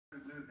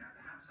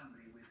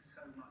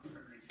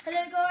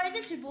Hello guys,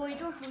 it's your boy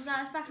Droples.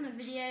 Now it's back in the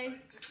video.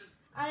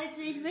 And in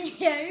today's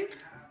video,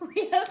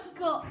 we have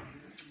got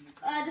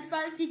the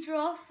fancy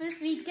draft this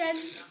weekend.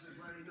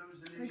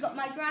 We got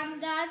my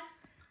granddad,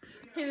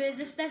 who is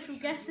a special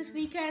guest this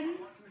weekend,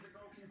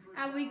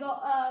 and we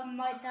got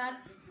my dad.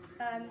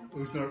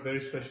 Who's not a very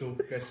special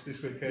guest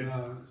this weekend.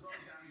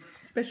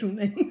 Special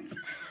names.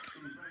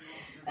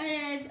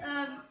 And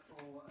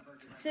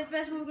so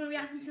first of all, we're going to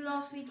react to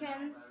last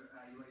weekend's.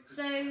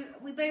 So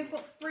we both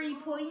got 3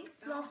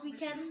 points last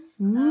weekend.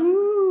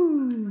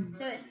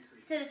 So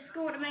the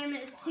score at the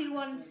moment is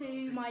 2-1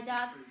 to my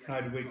dad. I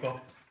had a week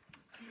off.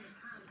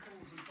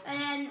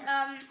 And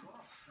then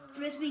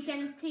this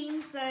weekend's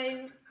team,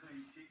 so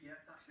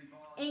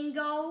in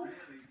goal,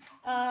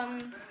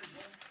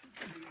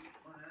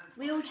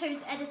 we all chose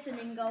Edison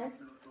in goal.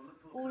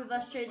 All of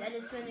us chose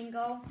Edison in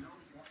goal.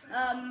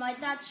 My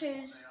dad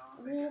chose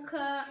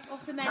Walker,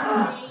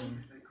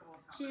 Otamendi,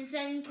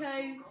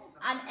 Shinchenko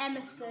and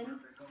Emerson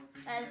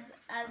as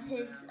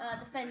his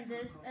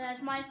defenders. And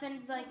as my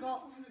defenders I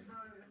got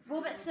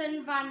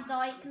Robertson, Van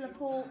Dijk,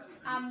 Laporte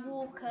and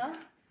Walker.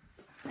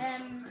 Do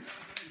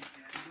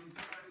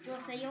you want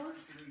to say yours?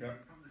 Yeah.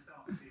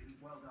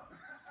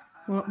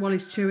 While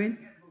he's chewing.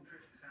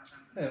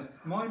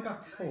 My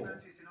back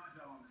four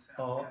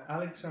are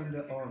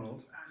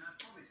Alexander-Arnold,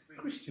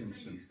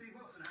 Christensen,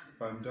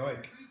 Van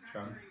Dijk,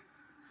 Chan,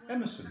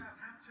 Emerson.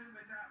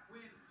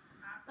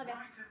 Okay.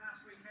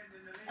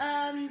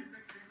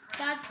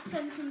 Dad's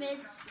centre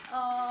mids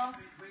are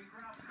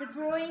De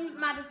Bruyne,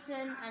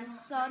 Maddison and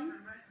Son.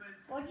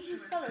 Why did you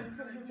Son in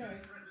centre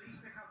mid?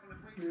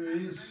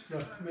 Who is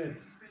left mid?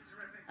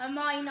 And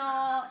mine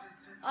are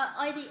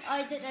I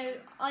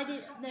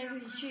didn't know who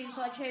to choose,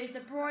 so I chose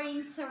De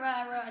Bruyne,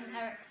 Torreira and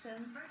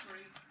Ericsson.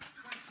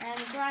 And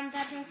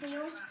Granddad, can I say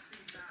yours?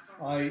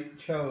 I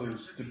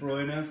chose De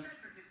Bruyne,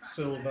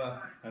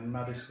 Silva and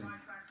Maddison.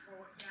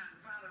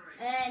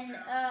 And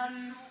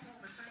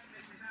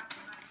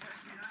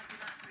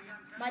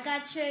my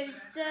dad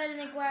chose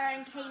Sterling, Aguero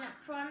and Kane up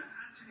front.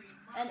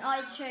 And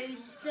I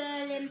chose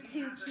Sterling,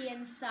 Pukki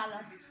and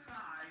Salah.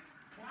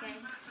 Okay.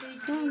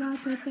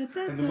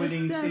 And the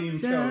winning team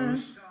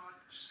chose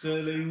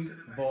Sterling,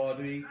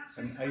 Vardy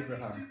and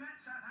Abraham.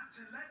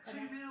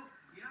 Okay.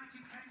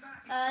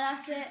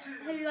 That's it.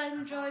 Hope you guys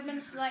enjoyed.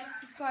 Remember to like,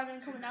 subscribe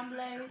and comment down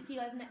below. See you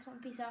guys next one.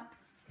 Peace out.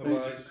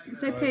 Bye-bye.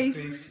 So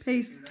peace.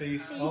 Peace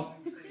off.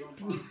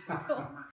 Peace off.